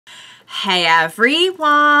Hey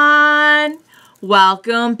everyone!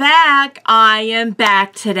 Welcome back. I am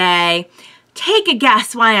back today. Take a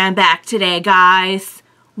guess why I'm back today, guys.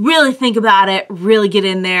 Really think about it. Really get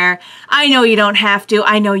in there. I know you don't have to.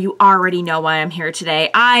 I know you already know why I'm here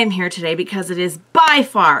today. I am here today because it is by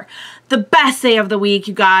far the best day of the week,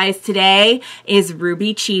 you guys. Today is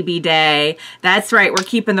RWBY Chibi Day. That's right. We're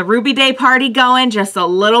keeping the RWBY Day party going, just a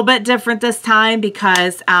little bit different this time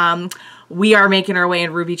because we are making our way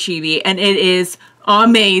in RWBY Chibi, and it is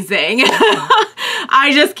amazing.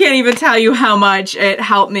 I just can't even tell you how much it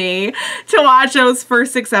helped me to watch those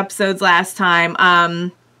first 6 episodes last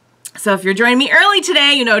time. So if you're joining me early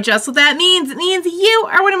today, you know just what that means. It means you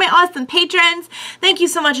are one of my awesome patrons. Thank you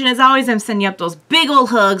so much, and as always, I'm sending you up those big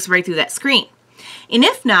old hugs right through that screen. And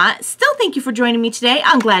if not, still thank you for joining me today.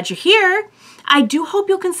 I'm glad you're here. I do hope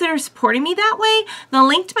you'll consider supporting me that way. The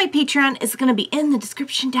link to my Patreon is going to be in the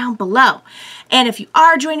description down below. And if you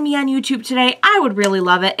are joining me on YouTube today, I would really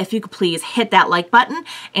love it if you could please hit that like button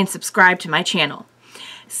and subscribe to my channel.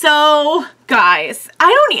 So, guys,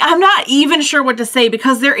 I'm not even sure what to say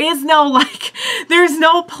because there is no, there's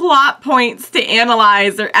no plot points to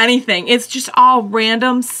analyze or anything. It's just all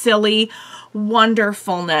random, silly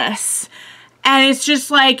wonderfulness. And it's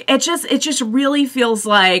just like, it just really feels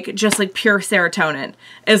like just like pure serotonin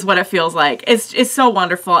is what it feels like. It's so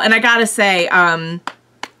wonderful. And I gotta say,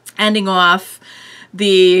 ending off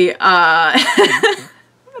the,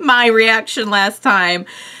 my reaction last time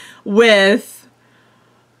with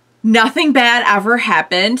nothing bad ever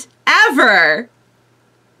happened, ever.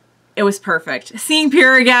 It was perfect. Seeing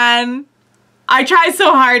Pyrrha again, I try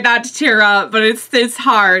so hard not to tear up, but it's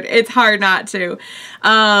hard. It's hard not to.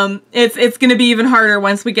 It's gonna be even harder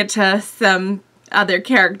once we get to some other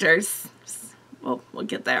characters. We'll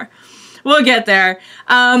get there. We'll get there.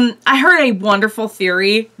 I heard a wonderful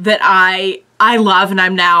theory that I love and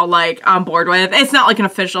I'm now like on board with. It's not like an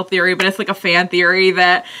official theory, but it's like a fan theory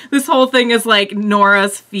that this whole thing is like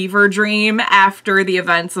Nora's fever dream after the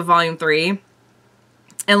events of Volume 3.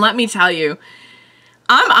 And let me tell you,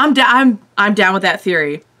 I'm down with that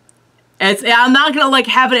theory. I'm not gonna like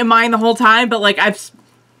have it in mind the whole time, but like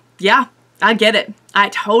yeah, I get it. I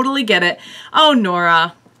totally get it. Oh,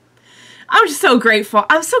 Nora. I'm just so grateful.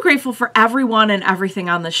 I'm so grateful for everyone and everything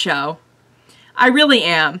on the show. I really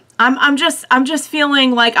am. I'm just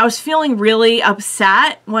feeling like I was feeling really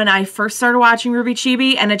upset when I first started watching RWBY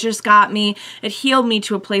Chibi, and it just got me, it healed me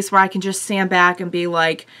to a place where I can just stand back and be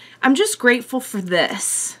like, I'm just grateful for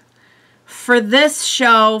this. For this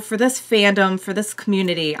show, for this fandom, for this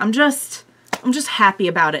community. I'm just happy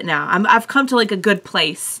about it now. I've come to like a good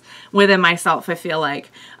place within myself, I feel like.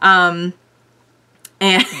 And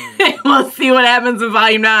we'll see what happens in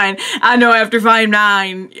Volume 9. I know after Volume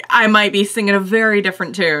 9, I might be singing a very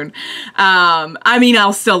different tune. I mean,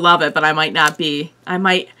 I'll still love it, but I might not be.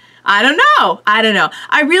 I don't know.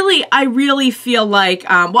 I really feel like,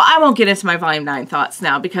 well, I won't get into my Volume 9 thoughts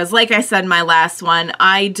now because like I said in my last one,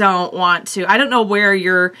 I don't know where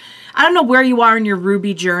you are in your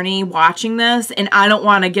RWBY journey watching this, and I don't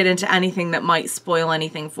want to get into anything that might spoil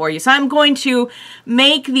anything for you. So I'm going to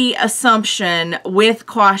make the assumption with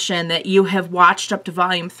caution that you have watched up to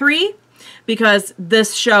Volume 3, because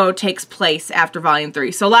this show takes place after Volume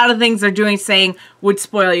 3. So a lot of things they're doing, saying, would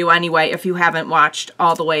spoil you anyway if you haven't watched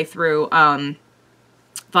all the way through Volume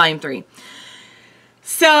 3.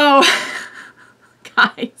 So,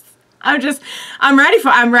 guys, I'm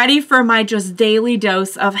ready for my just daily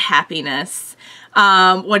dose of happiness.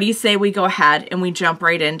 What do you say we go ahead and we jump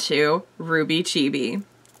right into RWBY Chibi?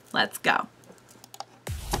 Let's go.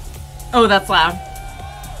 Oh, that's loud.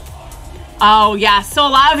 Oh, yeah. So a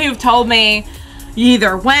lot of you have told me you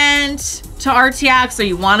either went to RTX or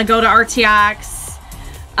you want to go to RTX.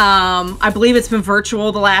 I believe it's been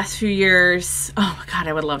virtual the last few years. Oh, my God.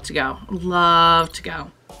 I would love to go. Love to go.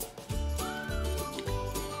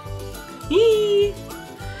 Yee.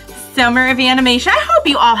 Summer of animation. I hope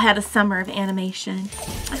you all had a summer of animation.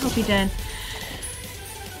 I hope you did.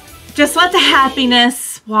 Just let the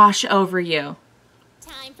happiness wash over you.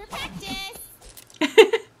 Time for practice.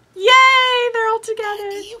 Yay! They're all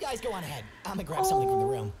together. You guys go on ahead. I'm gonna grab something from the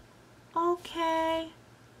room. Okay.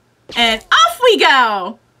 And off we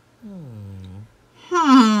go!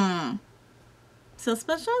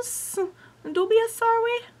 Suspicious? Dubious, are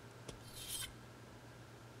we?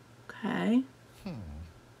 Okay.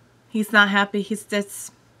 He's not happy. He's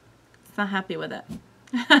not happy with it.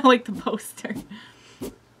 I like the poster.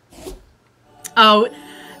 Oh,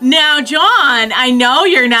 now, Jaune, I know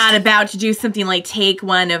you're not about to do something like take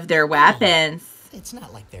one of their weapons. It's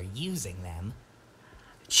not like they're using them.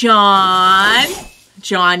 Jaune,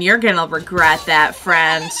 you're gonna regret that,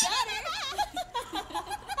 friend.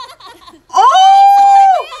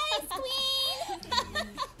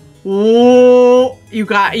 Oh, you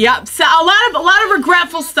got, yep. So a lot of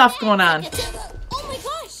regretful stuff going on. Oh my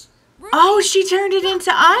gosh! Ruby, Oh, she turned it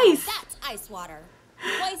into ice. that's ice water.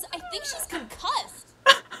 Weiss, I think she's concussed.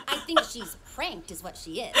 I think she's pranked is what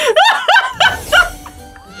she is.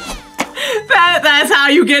 That's how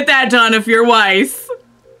you get that done if you're Weiss.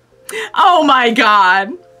 Oh my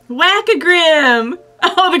god. Whack-a-grim.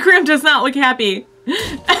 Oh, the Grim does not look happy.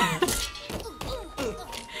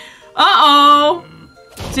 Uh-oh.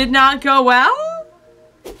 Did not go well?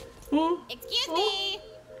 Excuse me.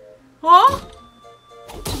 Huh?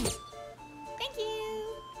 Thank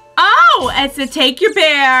you. Oh, it's a take your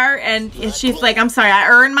bear. And she's like, I'm sorry, I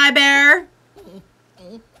earned my bear.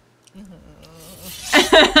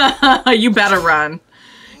 You better run.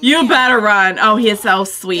 You better run. Oh, he is so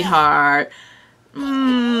sweetheart.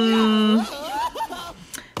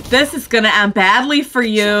 This is gonna end badly for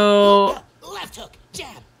you. Left hook,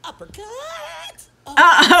 jab, uppercut.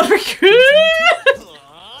 Uppercut.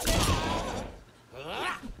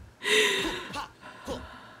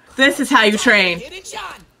 This is how you train. Hidden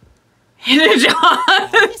Jaune. Hidden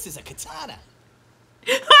Jaune. This is a katana.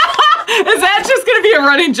 Is that just gonna be a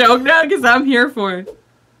running joke now? Because I'm here for it.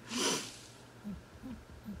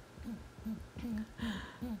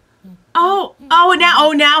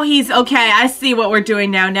 Now he's okay. I see what we're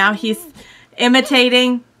doing now. Now he's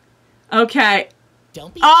imitating. Okay.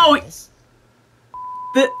 Don't be jealous.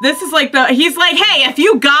 This is like he's like, hey, if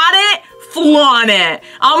you got it, flaunt it.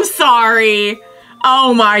 I'm sorry.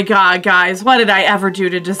 Oh my god, guys. What did I ever do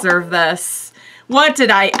to deserve this? What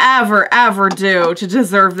did I ever do to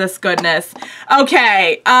deserve this goodness?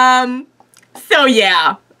 Okay, so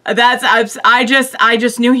yeah. I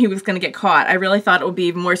just knew he was gonna get caught. I really thought it would be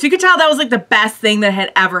even worse. You could tell that was like the best thing that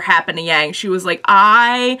had ever happened to Yang. She was like,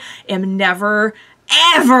 I am never,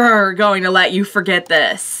 ever going to let you forget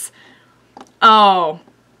this. Oh,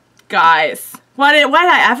 guys. What did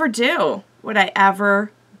I ever do? What did I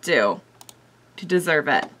ever do to deserve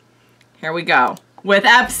it? Here we go. With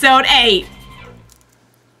episode 8.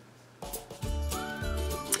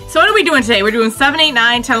 So what are we doing today? We're doing 7, 8,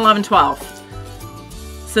 9, 10, 11, 12.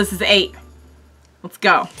 So this is 8. Let's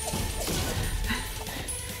go.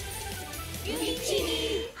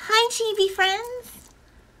 Hi, Chibi friends.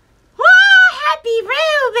 Whoa, happy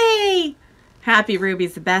RWBY. Happy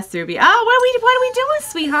RWBY's the best RWBY. Oh, what are we doing,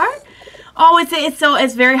 sweetheart? Oh,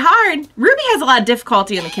 it's very hard. RWBY has a lot of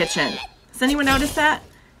difficulty in the kitchen. Has anyone noticed that?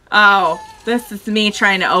 Oh, this is me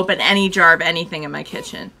trying to open any jar of anything in my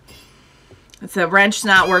kitchen. It's a wrench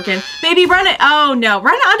not working. Baby, run it. Oh no,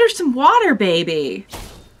 run it under some water, baby.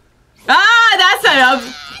 Ah, that's not.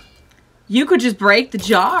 You could just break the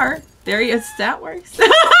jar. There he is. That works.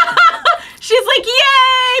 She's like,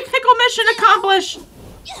 yay! Pickle mission accomplished.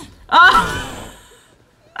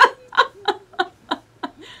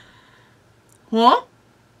 What?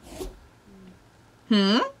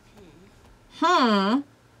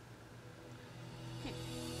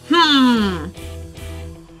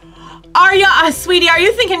 Are you, sweetie, are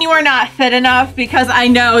you thinking you are not fit enough? Because I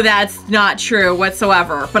know that's not true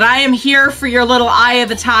whatsoever. But I am here for your little eye of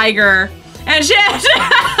the tiger. And shit.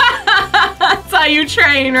 That's how you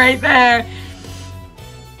train right there.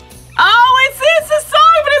 Oh, it's a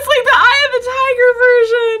song, but it's like the Eye of the Tiger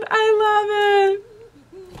version. I love it.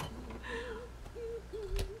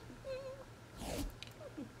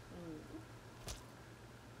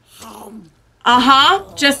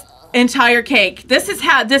 Just entire cake. This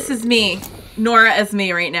is me. Nora is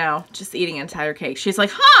me right now. Just eating entire cake. She's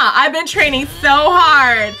like, huh, I've been training so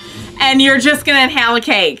hard. And you're just gonna inhale a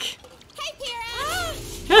cake. Hi,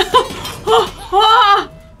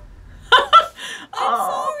 Pyrrha. I'm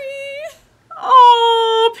sorry.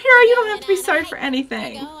 Oh, Pyrrha, you don't have to be sorry for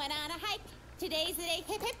anything. We're going on a hike. Today's the day.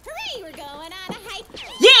 Hip hip hooray! We're going on a hike.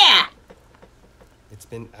 Yeah. It's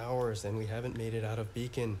been hours and we haven't made it out of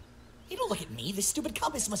Beacon. Hey, don't look at me. This stupid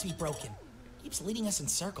compass must be broken. Keeps leading us in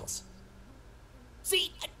circles.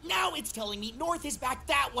 See, now it's telling me north is back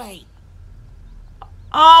that way.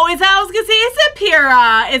 Oh, is that I was gonna say? Is it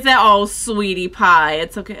Pyrrha? Is it? Oh, sweetie pie.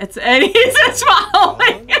 It's okay. He's just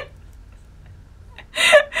following.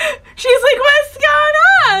 She's like, what's going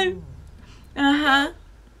on?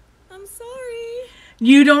 I'm sorry.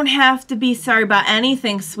 You don't have to be sorry about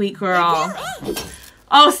anything, sweet girl.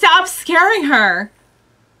 Oh, stop scaring her.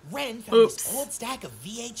 Ren found this old stack of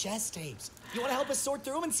VHS tapes. You want to help us sort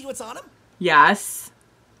through them and see what's on them? Yes.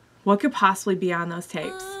 What could possibly be on those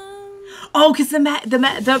tapes? Oh, because the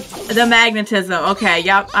magnetism. Okay,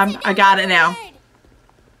 yep, I got it now.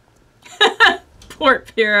 Poor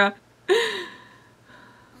Pyrrha.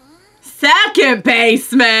 Second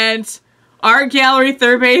basement. Art gallery,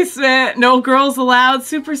 third basement, no girls allowed,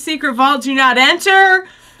 super secret vault, do not enter.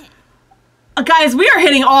 Guys, we are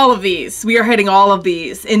hitting all of these. We are hitting all of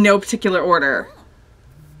these in no particular order.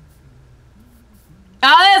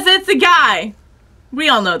 Oh, it's the guy. We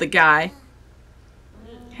all know the guy.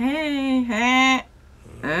 Hey.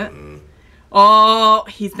 Oh,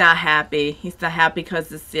 he's not happy. He's not happy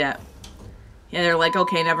because it's, yeah, they're like,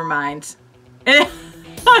 okay, never mind.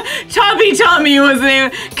 Tubby Tummy was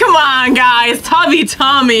name. Come on, guys. Tubby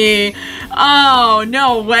Tummy. Oh,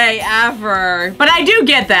 no way ever. But I do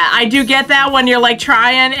get that. I do get that when you're like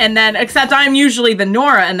trying and then, except I'm usually the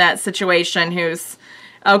Nora in that situation who's,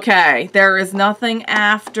 okay, there is nothing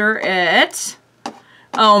after it.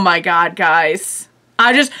 Oh my God, guys.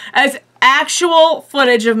 As actual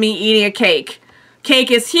footage of me eating a cake.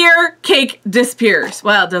 Cake is here, cake disappears.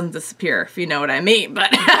 Well, it doesn't disappear, if you know what I mean, but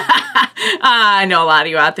I know a lot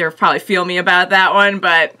of you out there probably feel me about that one,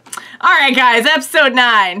 but all right, guys, episode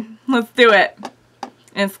 9. Let's do it.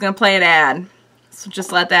 And it's gonna play an ad. So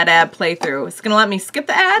just let that ad play through. It's gonna let me skip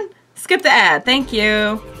the ad? Skip the ad, thank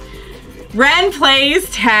you. Ren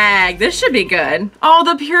plays tag. This should be good. Oh,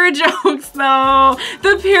 the Pyrrha jokes, though.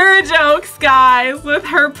 The Pyrrha jokes, guys, with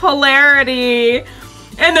her polarity.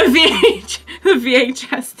 And the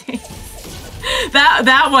VHS tape.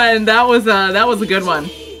 That was a good one.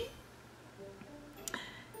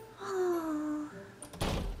 I'm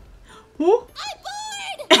bored.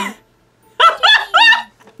 I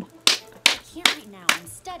can't right now. I'm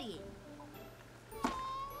studying.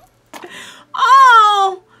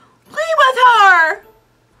 Oh, play with her.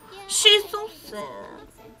 Yeah, She's so sad.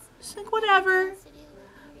 makes sense. She's like, whatever.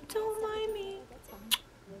 Don't mind me. That's fine.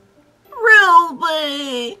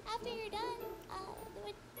 RWBY. After you're done,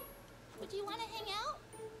 would you want to hang out?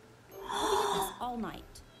 We'll be at this all night.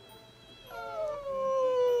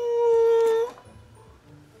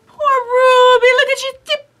 Poor Ruby, look at she's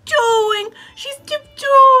tiptoeing. She's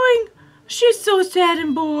tiptoeing. She's so sad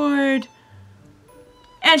and bored.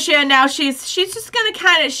 And now she's just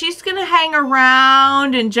gonna she's gonna hang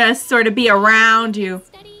around and just sort of be around you.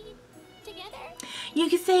 Study together? You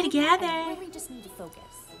can stay I together. really just need to focus.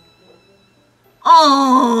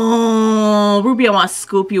 Oh, Ruby, I want to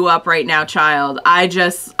scoop you up right now, child.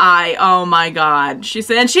 Oh my God. She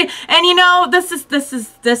said, and you know, this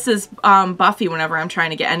is Buffy whenever I'm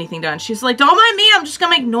trying to get anything done. She's like, don't mind me, I'm just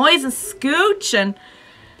gonna make noise and scooch and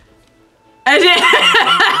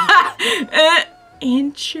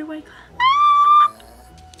inch your way.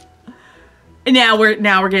 And now we're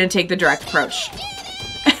gonna take the direct approach.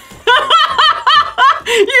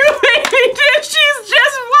 You made me do. She's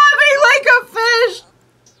just flopping like a fish.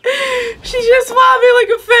 She's just flopping like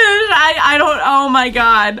a fish. I don't. Oh my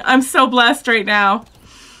God. I'm so blessed right now.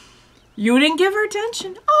 You didn't give her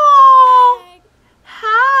attention. Oh.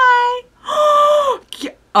 Hi.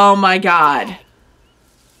 Oh my God.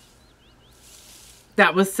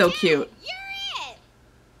 That was so cute. You're it.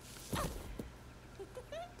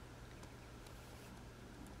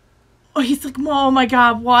 Oh, he's like, oh my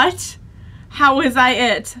God, what? How was I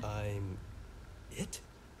it? I'm it?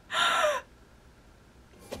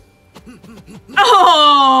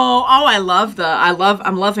 Oh,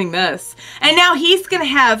 I'm loving this. And now he's gonna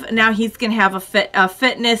have a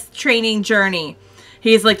fitness training journey.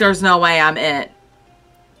 He's like, there's no way I'm it.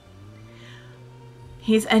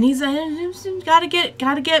 He's gotta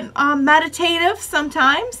get meditative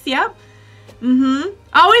sometimes. Yep.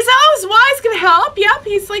 Oh, he's Weiss gonna help. Yep.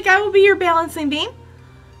 He's like, I will be your balancing beam.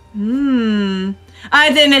 Then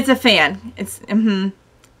it's a fan. It's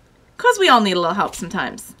because we all need a little help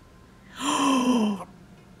sometimes.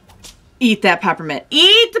 Eat that peppermint.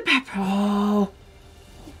 Eat the pepper. Oh.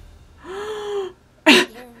 You're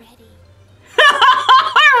ready.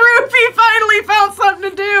 Ruby finally found something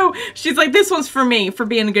to do. She's like, this one's for me, for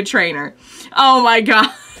being a good trainer. Oh my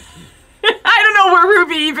God. I don't know where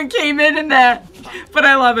Ruby even came in that, but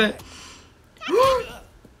I love it.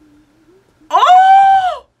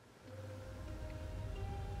 Oh!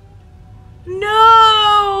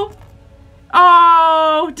 No!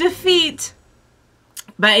 Oh, defeat.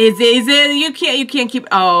 But you can't keep,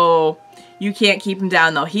 oh, you can't keep him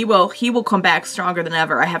down though. He will come back stronger than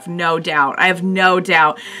ever. I have no doubt. I have no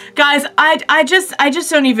doubt. Guys, I just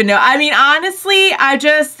don't even know. I mean, honestly, I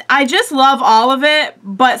just love all of it,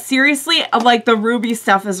 but seriously, like the RWBY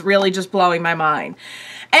stuff is really just blowing my mind.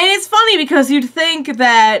 And it's funny because you'd think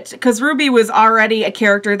that, because RWBY was already a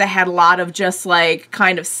character that had a lot of just like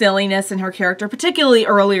kind of silliness in her character, particularly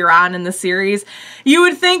earlier on in the series, you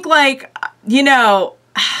would think like, you know,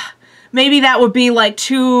 maybe that would be like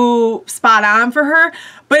too spot on for her,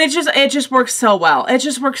 but it just works so well. It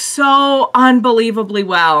just works so unbelievably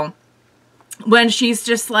well. When she's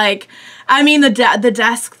just like, I mean, the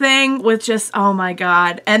desk thing with just, oh my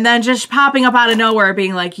God. And then just popping up out of nowhere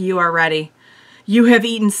being like, you are ready. You have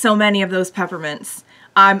eaten so many of those peppermints.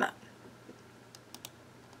 I'm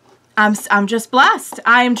just blessed.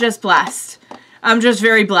 I am just blessed. I'm just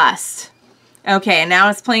very blessed. Okay, and now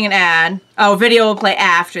it's playing an ad. Oh, video will play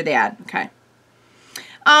after the ad. Okay.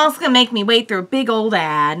 Oh, it's going to make me wait through a big old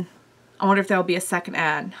ad. I wonder if there'll be a second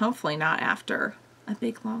ad. Hopefully not after a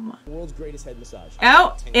big long one. World's greatest head massage.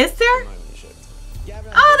 Oh, is there?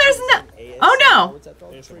 Oh, there's no. Oh no.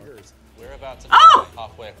 We're about to Oh!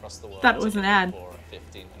 halfway across the world. That was an ad. For a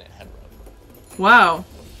 15-minute head rub. Whoa.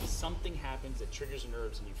 Something happens that triggers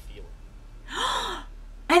nerves and you feel it.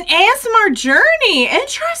 An ASMR journey.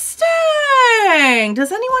 Interesting.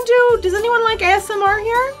 Does anyone like ASMR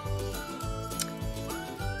here?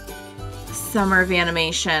 Summer of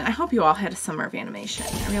animation. I hope you all had a summer of animation.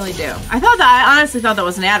 I really do. I honestly thought that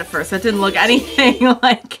was an ad at first. That didn't look anything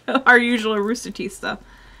like our usual Rooster Teeth stuff.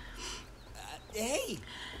 Hey,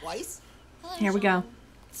 Weiss. Here we go.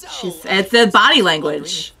 So, It's the body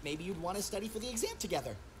language. Maybe you'd want to study for the exam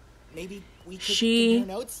together. Maybe we could compare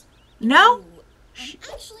notes. No. I'm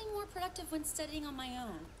actually more productive when studying on my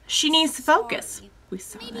own. She needs to focus. Sorry. We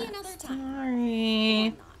saw Maybe that. another time.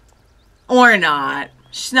 Sorry. Or not.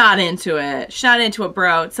 She's not into it. She's not into it,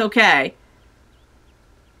 bro. It's okay.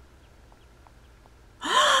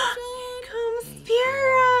 Here comes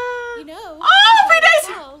Pyrrha. You know, Oh, very nice.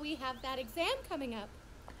 fall we have that exam coming up.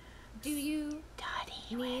 Do you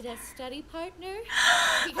need a study partner?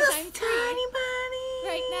 Because I'm free Study buddy.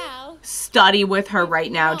 right now. Study with her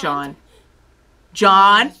right now, John.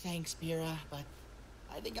 John? Thanks, Pyrrha, but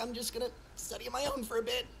I think I'm just gonna study on my own for a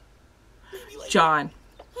bit. Maybe later. John.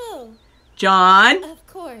 Oh, John? of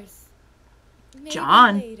course. Maybe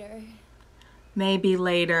John. later. Maybe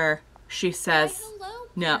later, she says. Hello,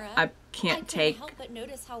 No, Pyrrha. I can't couldn't take. help but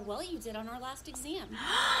notice how well you did on our last exam.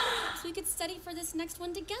 Perhaps we could study for this next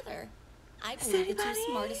one together. I believe the two Study buddy.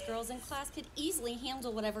 smartest girls in class could easily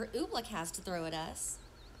handle whatever Oobleck has to throw at us.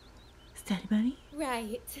 Study buddy?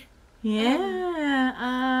 Right.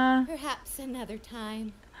 Yeah, Perhaps another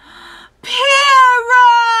time.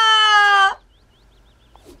 Pyrrha!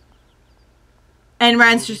 And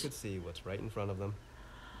Ren's You just, could see what's right in front of them.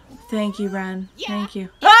 thank you, Ren. Thank you.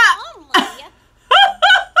 Ah!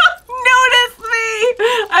 Notice me!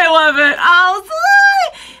 I love it. Oh,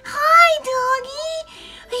 hi, doggy.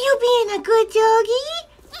 Are you being a good doggy?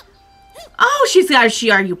 Oh,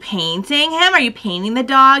 are you painting him? Are you painting the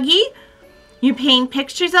doggy? You paint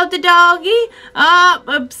pictures of the doggy?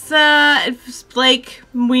 Oops, it's Blake.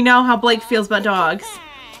 We know how Blake feels about dogs.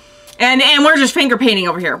 And we're just finger painting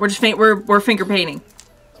over here. We're finger painting.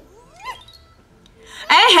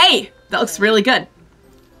 Hey, that looks really good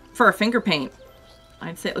for a finger paint.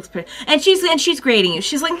 I'd say it looks pretty. And she's grading you.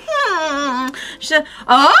 She's like, She's like,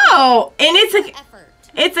 oh, and it's a cat.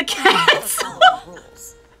 It's a cat.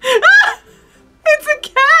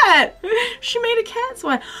 She made a cat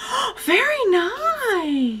sweat. Very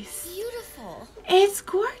nice. Beautiful. It's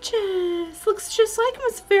gorgeous. Looks just like him.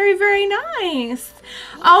 It's very, very nice.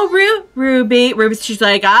 Oh, Ruby. She's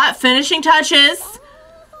like, finishing touches.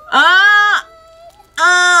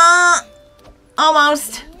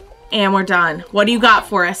 Almost. And we're done. What do you got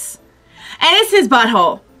for us? And it's his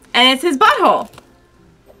butthole.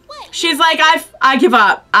 She's like, I give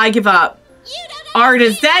up. Art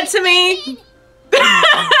is dead to me.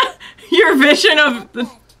 Your vision of the...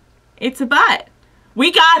 It's a butt.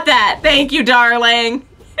 We got that. Thank you, darling.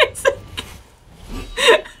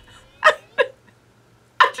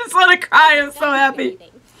 I just want to cry. I'm so happy.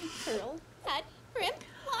 Curl, cut, trim,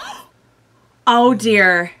 Oh,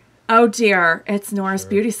 dear. Oh, dear. It's Nora's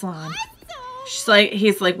beauty salon.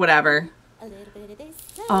 He's like, whatever. a little bit of this.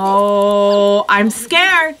 Oh, I'm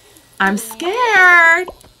scared. I'm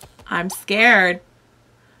scared.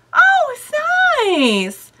 Oh, it's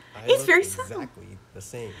nice. It's very subtle. Exactly the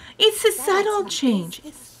same. It's a subtle change.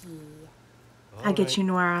 All I get right. you,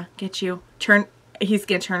 Nora. Get you. He's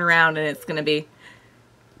gonna turn around and it's gonna be.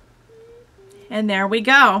 And there we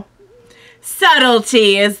go.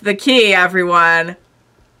 Subtlety is the key, everyone.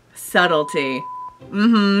 Subtlety.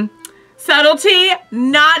 Subtlety,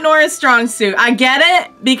 not Nora's strong suit. I get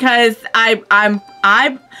it because I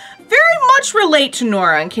very much relate to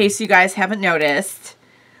Nora, in case you guys haven't noticed.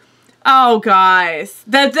 Oh, guys.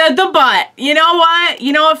 The butt. You know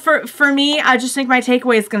what? For me, I just think my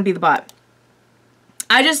takeaway is going to be the butt.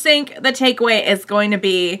 I just think the takeaway is going to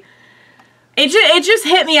be... It just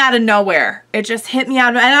hit me out of nowhere. It just hit me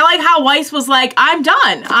out of... And I like how Weiss was like, I'm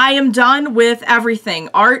done. I am done with everything.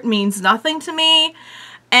 Art means nothing to me,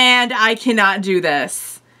 and I cannot do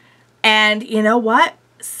this. And you know what?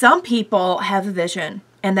 Some people have a vision,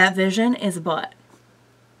 and that vision is a butt.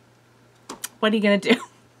 What are you gonna do?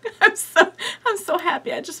 I'm so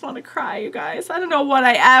happy. I just want to cry, you guys. I don't know what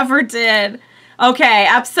I ever did. Okay,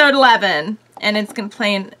 episode 11, and it's gonna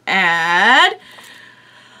play an ad.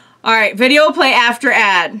 All right, video will play after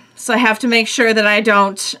ad, so I have to make sure that I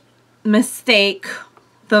don't mistake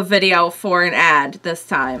the video for an ad this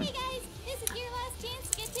time. Hey guys, this is your last chance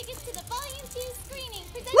to get tickets to the Volume 2 screening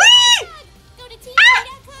presented by God. Go to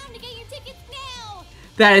tv.com to get your tickets now.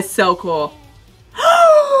 That is so cool.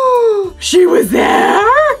 She was there?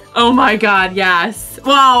 Oh my god, yes.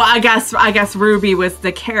 Well, I guess RWBY was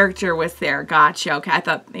the character was there. Gotcha. Okay, I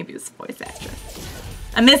thought maybe it was the voice actress.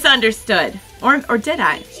 I misunderstood. Or did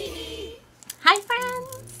I? Hi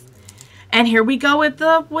friends. And here we go with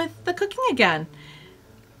the cooking again.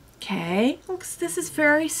 Okay. Looks this is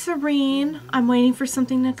very serene. I'm waiting for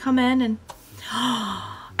something to come in and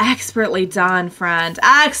expertly done, friend.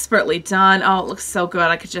 Expertly done. Oh, it looks so good.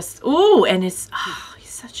 I could just ooh, and it's he's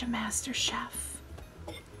such a master chef.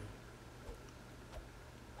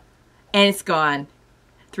 And it's gone.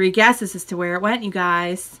 3 guesses as to where it went, you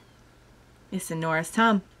guys. It's in Nora's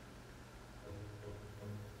tum.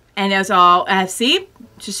 And it was all, see?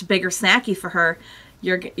 Just a bigger snacky for her.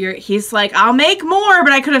 He's like, I'll make more,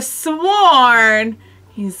 but I could have sworn.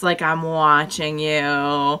 He's like, I'm watching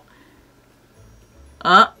you.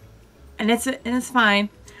 And it's fine.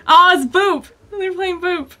 Oh, it's Boop. They're playing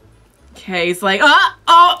Boop. Okay, he's like,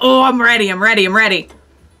 oh, I'm ready.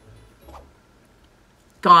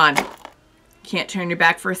 Gone. Can't turn your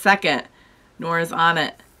back for a second. Nora's on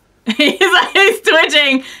it. he's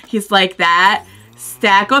twitching. He's like, that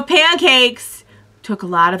stack of pancakes took a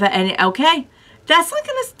lot of it, and okay, that's not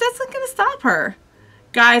gonna stop her,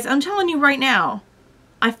 guys. I'm telling you right now.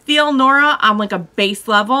 I feel Nora on like a base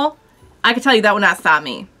level. I can tell you that will not stop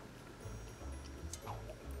me.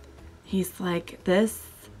 He's like, this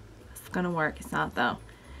is gonna work. It's not though.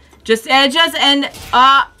 Just and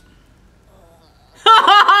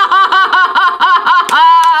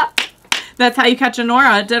that's how you catch a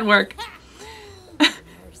Nora. It did work.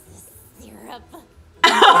 Where's the syrup?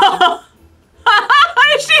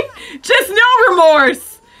 She just no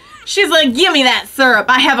remorse. She's like, give me that syrup.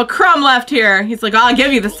 I have a crumb left here. He's like, I'll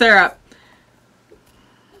give you the syrup.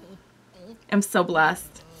 I'm so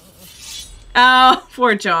blessed. Oh,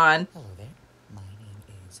 poor Jaune. Hello there. My name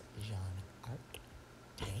is Jaune Arc.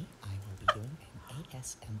 Today I will be doing an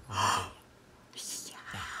ASMR video.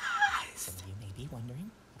 Now, some of you may be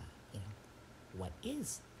wondering, what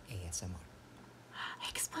is ASMR?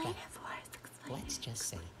 Explain it for us. Let's just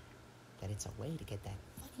say that it's a way to get that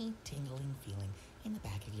funny tingling feeling in the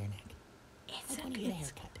back of your neck. It's Like when you get a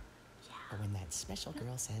haircut. Or when that special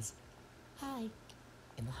girl says, hi,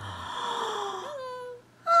 in the hallway.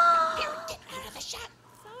 Hello. Get out of the shot.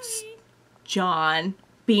 Sorry. Jaune,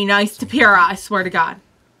 be nice to Pyrrha, I swear to God.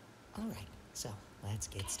 Alright, so let's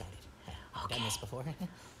get started. I've done this before.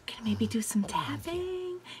 Can maybe do some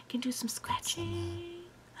tapping? Can do some scratching?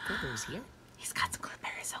 Clippers here. He's got some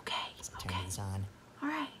clippers, okay. Let's turn these on.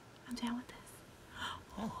 Alright, I'm down with this.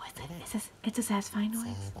 Oh, It's a satisfying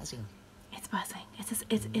noise. It's buzzing. It's buzzing. It's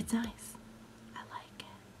nice. I like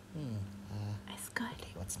it. It's good.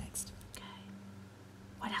 Okay, what's next? Okay.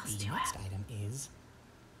 What else do The you next have? item is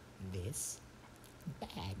this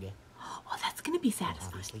bag. Oh, that's gonna be satisfying.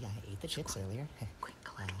 Obviously, I ate the chips earlier.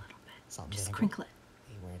 Crinkle it a little bit. Salt and Just vinegar. crinkle it.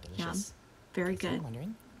 They were delicious. Very If you're good.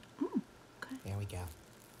 wondering, Okay. there we go.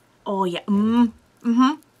 Oh yeah.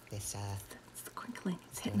 This It's the crinkling.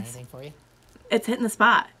 It's doing hitting the anything for you? It's hitting the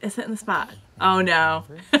spot. It's hitting the spot. Okay, Oh now no.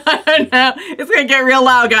 over Oh no. It's gonna get real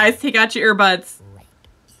loud, guys. Take out your earbuds. right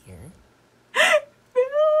here.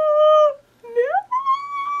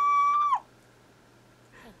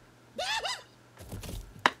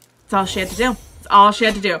 That's all she had to do. That's all she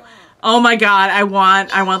had to do. Oh my god, I want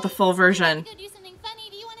the full version. Go do something funny.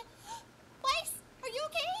 Do you want to? Weiss, are you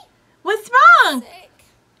okay? What's wrong? Sick.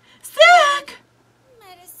 Sick!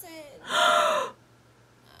 Medicine. What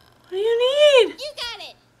do you need? You got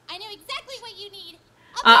it. I know exactly what you need.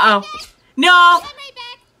 Uh-oh. I'll be right back. No! I'm right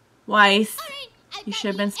back. Weiss. All right. I've You got should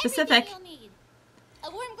have been everything specific. you'll need. A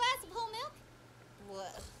warm glass of whole milk.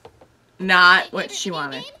 What? Not what she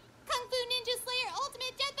wanted. Kung Fu Ninja Slayer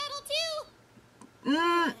Ultimate Death Battle 2.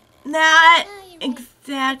 Not You're right. The first one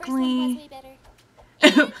exactly. was way better.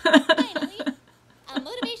 And finally, a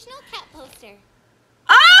motivational cat poster.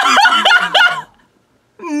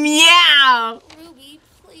 Meow. Ruby,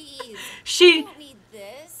 please. She I don't need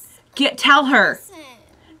this. tell her. Listen.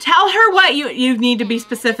 Tell her what you need to be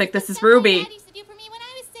specific. This is Something my RWBY. dad used to do for me when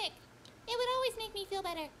I was sick. It would always make me feel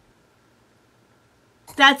better.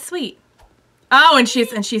 That's sweet. Oh, and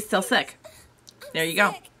she's still sick. There you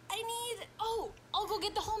go. Sick. I need. Oh, I'll go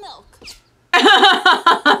get the whole milk.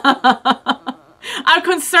 I'm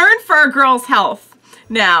concerned for our girl's health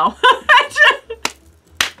now.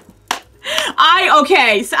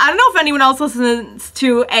 Okay, so I don't know if anyone else listens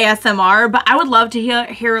to ASMR, but I would love to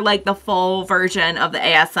hear like the full version of the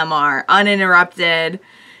ASMR, uninterrupted.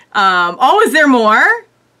 Oh, is there more?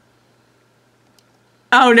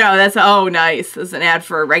 Oh no, oh nice. There's an ad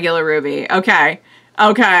for regular Ruby. Okay.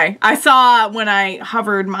 Okay. I saw when I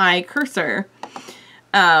hovered my cursor.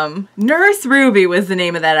 Nurse Ruby was the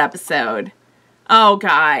name of that episode. Oh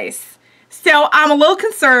guys. So I'm a little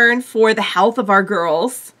concerned for the health of our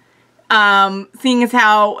girls. Seeing as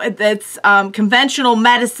how that's conventional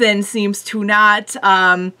medicine seems to not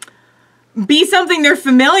be something they're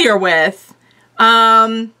familiar with.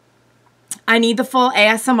 I need the full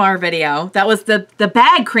ASMR video. That was the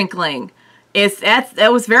bag crinkling. That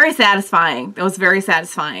was very satisfying. That was very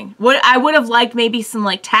satisfying. I would have liked maybe some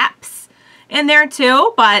like taps in there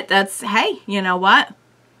too, but that's, hey, you know what?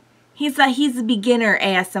 He's a beginner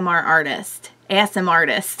ASMR artist. ASM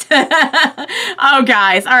artist. Oh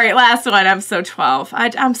guys, all right, last one. Episode 12.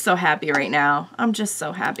 I'm so happy right now. I'm just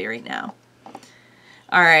so happy right now.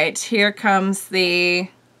 All right, here comes the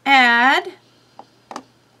ad.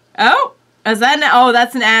 Oh. Is that oh,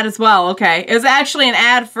 that's an ad as well. Okay. It was actually an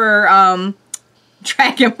ad for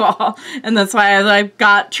Dragon Ball. And that's why I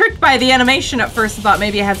got tricked by the animation at first and thought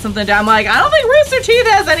maybe it had something to do. I'm like, I don't think Rooster Teeth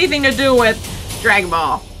has anything to do with Dragon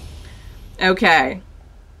Ball. Okay.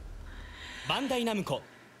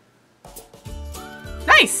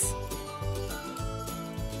 Nice.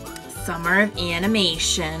 Summer of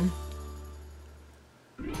Animation.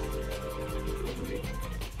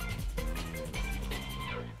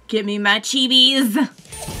 Give me my chibis.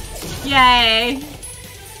 Yay.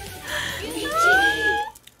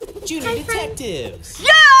 Junior detectives.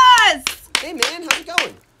 Yes! Hey man, how's it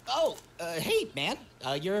going? Oh, hey man,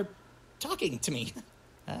 you're talking to me.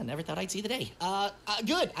 Never thought I'd see the day.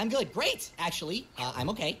 Good, I'm good. Great, actually. I'm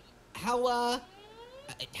okay. How are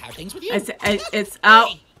things with you? It's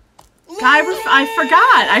oh.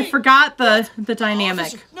 I forgot the dynamic.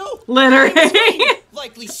 Officer, no. Literally.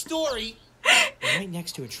 Likely story. Right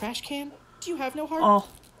next to a trash can? Do you have no heart? Oh.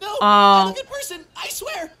 No, I'm a good person. I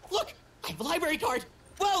swear. Look, I have a library card.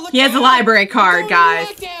 Whoa, look. He has a library card,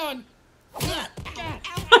 guys. Down. Ow,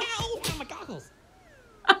 ow, my goggles.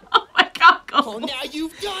 Oh my goggles. Oh, now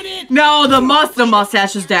you've done it. No, the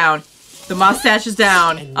mustache is down. The mustache is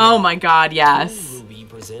down. Oh my god, yes. RWBY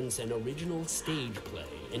presents an original stage play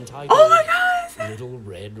entitled Oh my god. Little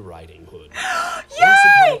Red Riding Hood. Yay! Once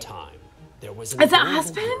upon a time, there was an Is that adorable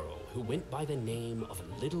husband? girl who went by the name of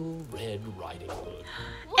Little Red Riding Hood.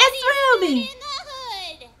 It's Ruby. In the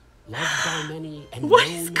hood. Loved by many and What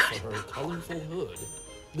is known going for her colorful hood,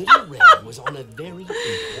 Little Red was on a very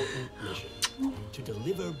important mission: to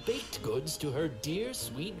deliver baked goods to her dear,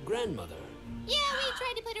 sweet grandmother. Yeah, we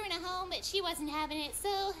tried to put her in a home, but she wasn't having it,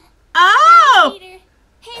 so... Oh! Peter.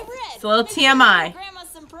 Hey, Red. It's a little make sure you TMI. give Grandma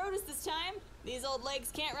some produce this time. These old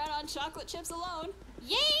legs can't run on chocolate chips alone.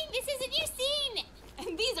 Yay, this is a new scene!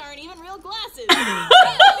 And these aren't even real glasses.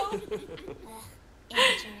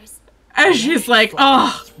 Amateurs. And she's like,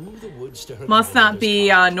 oh, Through the woods to her must not be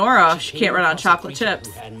grandmother's Nora. cottage, She can't run on came across a chocolate creature chips.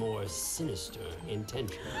 Who had more sinister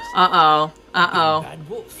intentions. Uh-oh. Uh-oh. Bad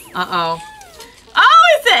wolf. Uh-oh.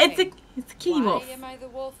 Oh, it's a kitty Why wolf. am I the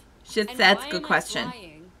wolf? Shit, And that's why a good am I question.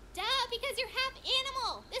 flying? Duh, because you're half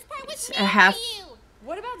animal. This part was A made half- for you.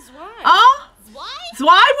 What about Zwei? Oh, Why?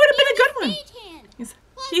 Zwei would have been a good one. Stagehand.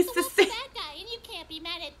 Plus, He's the the wolf's a same. bad guy, and you can't be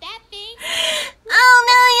mad at that thing. Oh,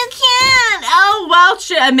 no, you can't. Oh,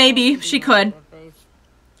 well, maybe she could. Big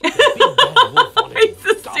bad wolf wanted He's to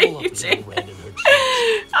the gobble up same. Little Red in her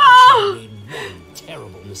cheeks. Oh. She made one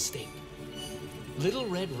terrible mistake. Little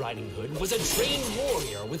Red Riding Hood was a trained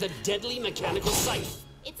warrior with a deadly mechanical scythe.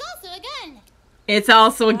 It's also a gun. It's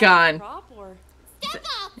also a gun. Prop or Step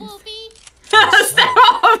off, Wolfie. Step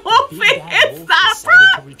off, Wolfie. Big bad It's wolf not a decided to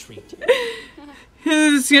prop. retreat.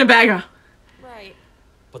 Who's gonna bag her? right?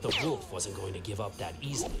 But the wolf wasn't going to give up that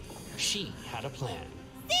easily. She had a plan.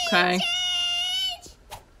 Okay.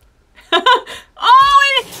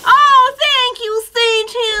 Oh, thank you,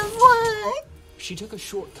 Sage. She took a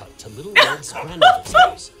shortcut to Little Red's grandmother's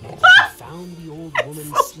house. She found the old woman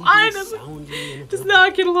sleeping Fine. soundly in her Does bed.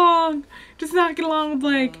 not get along. Does not get along with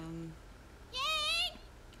Blake. Yay!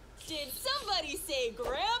 Did somebody say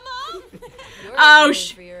Grandma? You're Oh, weird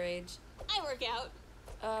sh- for your age. I work out.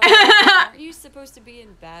 Aren't you supposed to be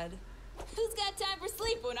in bed? Who's got time for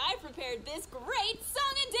sleep when I prepared this great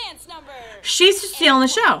song and dance number? She's stealing the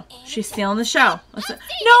show. She's stealing the show. No,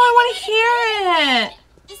 I want to hear it.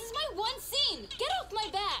 This is my one scene. Get off my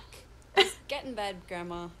back. Just get in bed,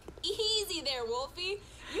 Grandma. Easy there, Wolfie.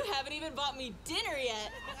 You haven't even bought me dinner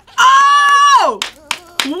yet. Oh!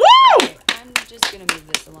 Woo! I'm just gonna move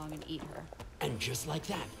this along and eat her. And just like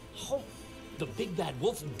that, the big bad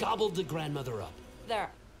wolf gobbled the grandmother up. There.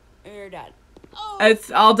 You're dead. Oh,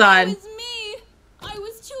 It's all done. it was me. I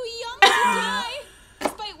was too young to die,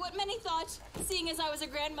 despite what many thought, seeing as I was a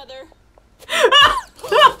grandmother.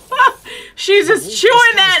 She's just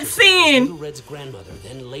chewing that scene. Little Red's grandmother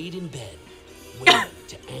then laid in bed, waiting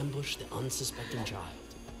to ambush the unsuspecting child.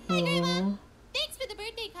 Hi, Grandma. Thanks for the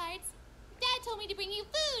birthday cards. Dad told me to bring you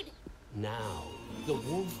food. Now, the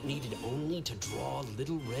wolf needed only to draw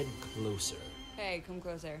Little Red closer. Hey, come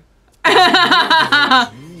closer. Drew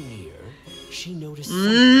near, she noticed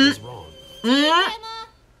something was wrong. Grandma,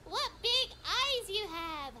 what big eyes you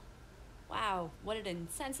have. Wow, what an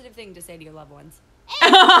insensitive thing to say to your loved ones.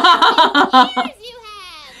 And what big ears you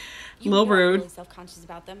have. You Little are rude. really self-conscious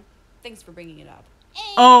about them. Thanks for bringing it up.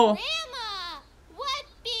 And Oh. Grandma, what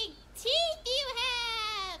big teeth you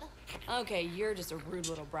have. Okay, you're just a rude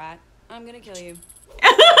little brat. I'm gonna kill you.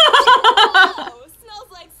 Oh, smells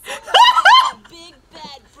like someone with a big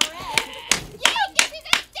bad breath. Yay, this is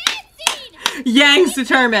a dance scene. Yang's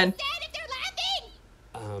determined. Dad, if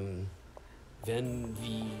they're laughing. Then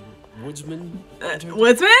the woodsman entered.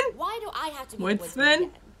 Woodsman? Why do I have to be Woodsman?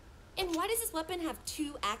 again? And why does this weapon have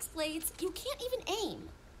 2 axe blades? You can't even aim.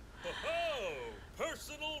 Oh,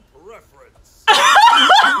 personal preference.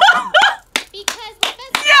 Because we're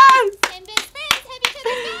best Yes! friends and best friends have each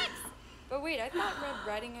other's backs. But wait, I thought Red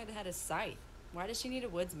Riding Hood had a scythe. Why does she need a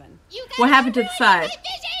woodsman? You guys What happened to the ruined side? my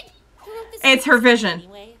vision. Who wrote this It's her vision.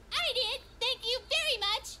 anyway? I did. Thank you very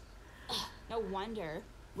much. No wonder.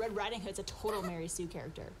 Red Riding Hood's a total Mary Sue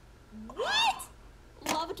character. What?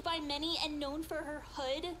 Loved by many and known for her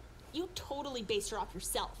hood, you totally based her off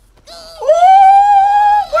yourself.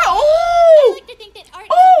 I like to think that art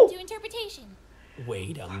is open to interpretation.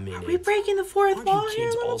 Wait a minute. Are we breaking the fourth Aren't wall you here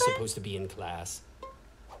a kids little all bit? supposed to be in class?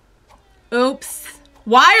 Oops.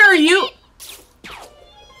 Why are you...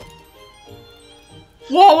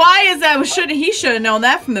 Well, why is that? He should have known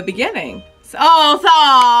that from the beginning.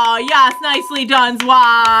 Oh, yes, nicely done,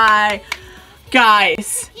 why?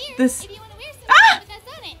 Guys, Here, this... if you want to wear something with us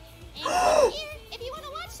on it. And here, if you want to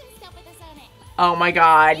watch some stuff with us on it. Oh my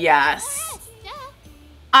god, yes. Stuff.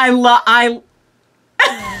 I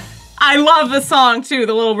love the song too,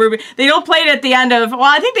 the little RWBY. They don't play it at the end of, well,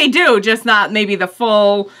 I think they do, just not maybe the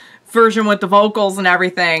full version with the vocals and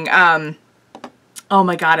everything. Oh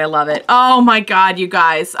my god, I love it. Oh my god, you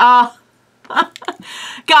guys.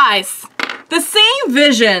 Guys, the same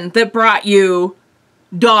vision that brought you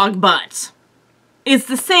Dog Butt is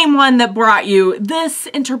the same one that brought you this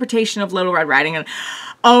interpretation of Little Red Riding Hood.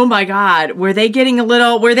 Oh my god, were they getting a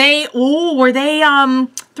little, were they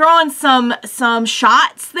throwing some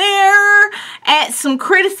shots there at some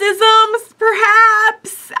criticisms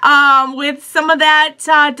perhaps with some of that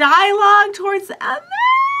dialogue towards the end there?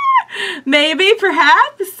 Maybe,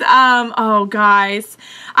 perhaps. Oh guys,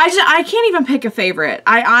 I can't even pick a favorite.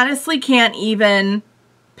 I honestly can't even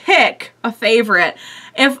pick a favorite.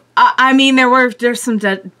 If I mean, there's some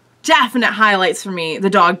definite highlights for me. The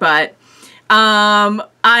dog butt. I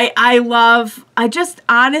just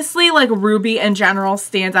honestly, like, RWBY in general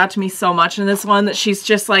stands out to me so much in this one that she's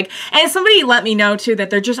just like, and somebody let me know too that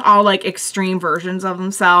they're just all like extreme versions of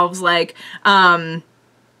themselves, like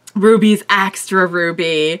RWBY's extra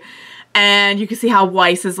RWBY. And you can see how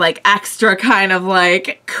Weiss is like extra kind of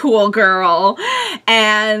like cool girl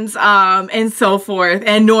and so forth.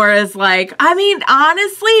 And Nora's like, I mean,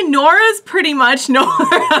 honestly, Nora's pretty much Nora.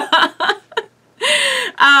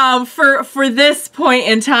 For this point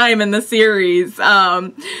in time in the series,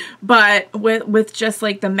 but with just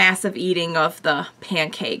like the massive eating of the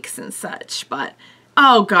pancakes and such. But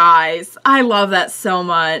oh guys, I love that so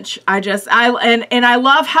much. I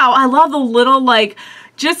love the little like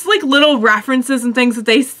just like little references and things that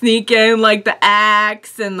they sneak in, like the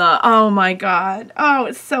axe and the, oh my god, oh,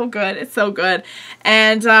 it's so good, it's so good.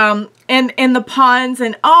 And the puns,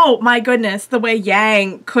 and oh my goodness, the way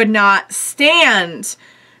Yang could not stand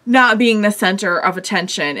not being the center of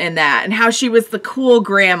attention in that, and how she was the cool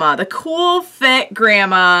grandma, the cool fit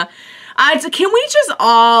grandma. Can we just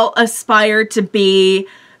all aspire to be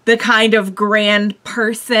the kind of grand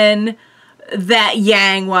person that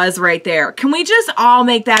Yang was right there? Can we just all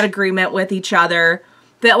make that agreement with each other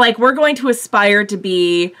that, like, we're going to aspire to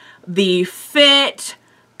be the fit,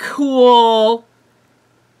 cool,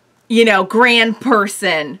 you know, grand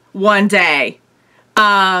person one day.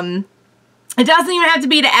 It doesn't even have to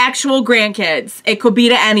be to actual grandkids. It could be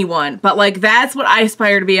to anyone. But, like, that's what I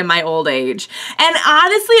aspire to be in my old age. And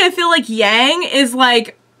honestly, I feel like Yang is,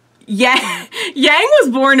 like, Yang was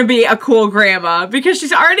born to be a cool grandma. Because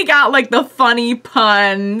she's already got, like, the funny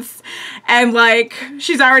puns. And, like,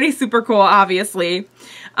 she's already super cool, obviously.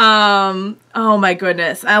 Oh, my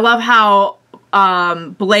goodness. I love how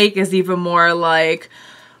Blake is even more, like...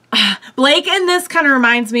 Blake in this kind of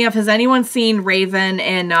reminds me of... Has anyone seen Raven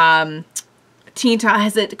in... Teen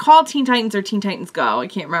Titans, is it called Teen Titans or Teen Titans Go? I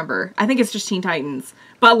can't remember. I think it's just Teen Titans.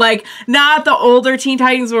 But, like, not the older Teen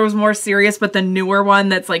Titans where it was more serious, but the newer one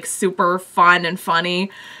that's, like, super fun and funny.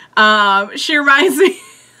 She reminds me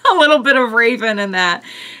a little bit of Raven in that.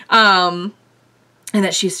 And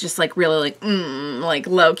that she's just, like, really, like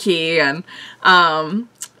low-key. And,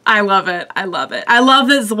 I love it. I love it. I love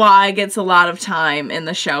that Zwei gets a lot of time in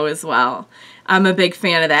the show as well. I'm a big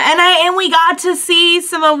fan of that. And we got to see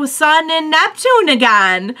some of Sun and Neptune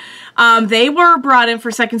again. They were brought in for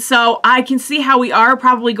a second. So I can see how we are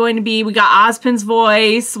probably going to be. We got Ozpin's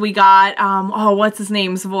voice. We got, what's his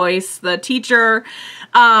name's voice? The teacher.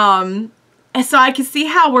 And so I can see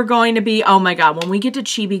how we're going to be. Oh my God. When we get to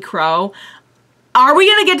Chibi Crow. Are we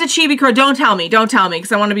going to get to Chibi Crow? Don't tell me. Don't tell me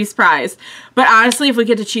because I want to be surprised. But honestly, if we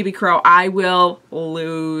get to Chibi Crow, I will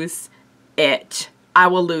lose it. I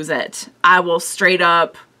will lose it. I will straight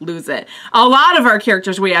up lose it. A lot of our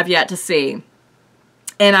characters we have yet to see.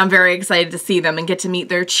 And I'm very excited to see them and get to meet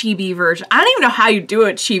their Chibi version. I don't even know how you do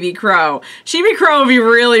it, Chibi Crow. Chibi Crow would be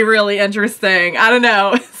really, really interesting. I don't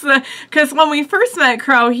know. Because when we first met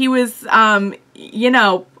Crow, he was, you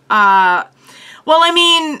know, well, I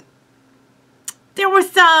mean, there was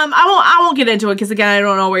some, I won't get into it because, again, I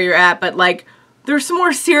don't know where you're at. But, like, there's some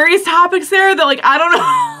more serious topics there that, like, I don't know.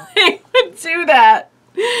 I would do that.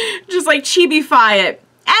 Just like Chibi-fy it.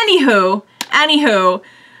 Anywho.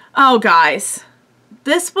 Oh, guys.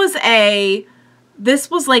 This was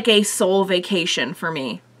like a soul vacation for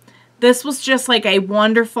me. This was just like a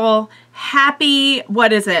wonderful, happy,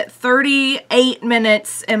 what is it, 38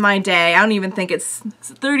 minutes in my day. I don't even think it's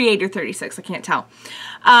 38 or 36. I can't tell.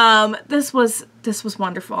 This was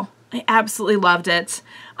wonderful. I absolutely loved it.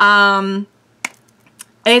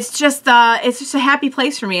 It's just a happy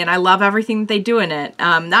place for me, and I love everything that they do in it.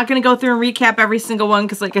 I'm not going to go through and recap every single one,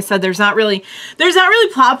 because like I said, there's not really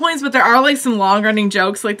plot points, but there are like some long-running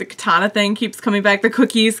jokes, like the katana thing keeps coming back, the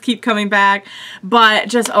cookies keep coming back, but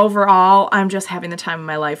just overall, I'm just having the time of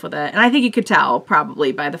my life with it, and I think you could tell,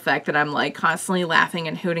 probably, by the fact that I'm like constantly laughing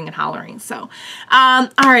and hooting and hollering, so.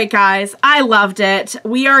 Alright guys, I loved it.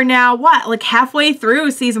 We are now, like halfway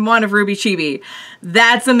through season 1 of RWBY Chibi.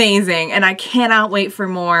 That's amazing, and I cannot wait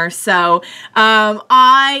for more. So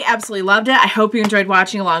I absolutely loved it. I hope you enjoyed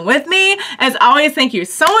watching along with me. As always, thank you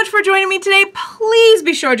so much for joining me today. Please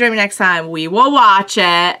be sure to join me next time. We will watch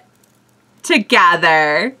it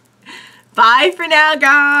together. Bye for now,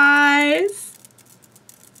 guys.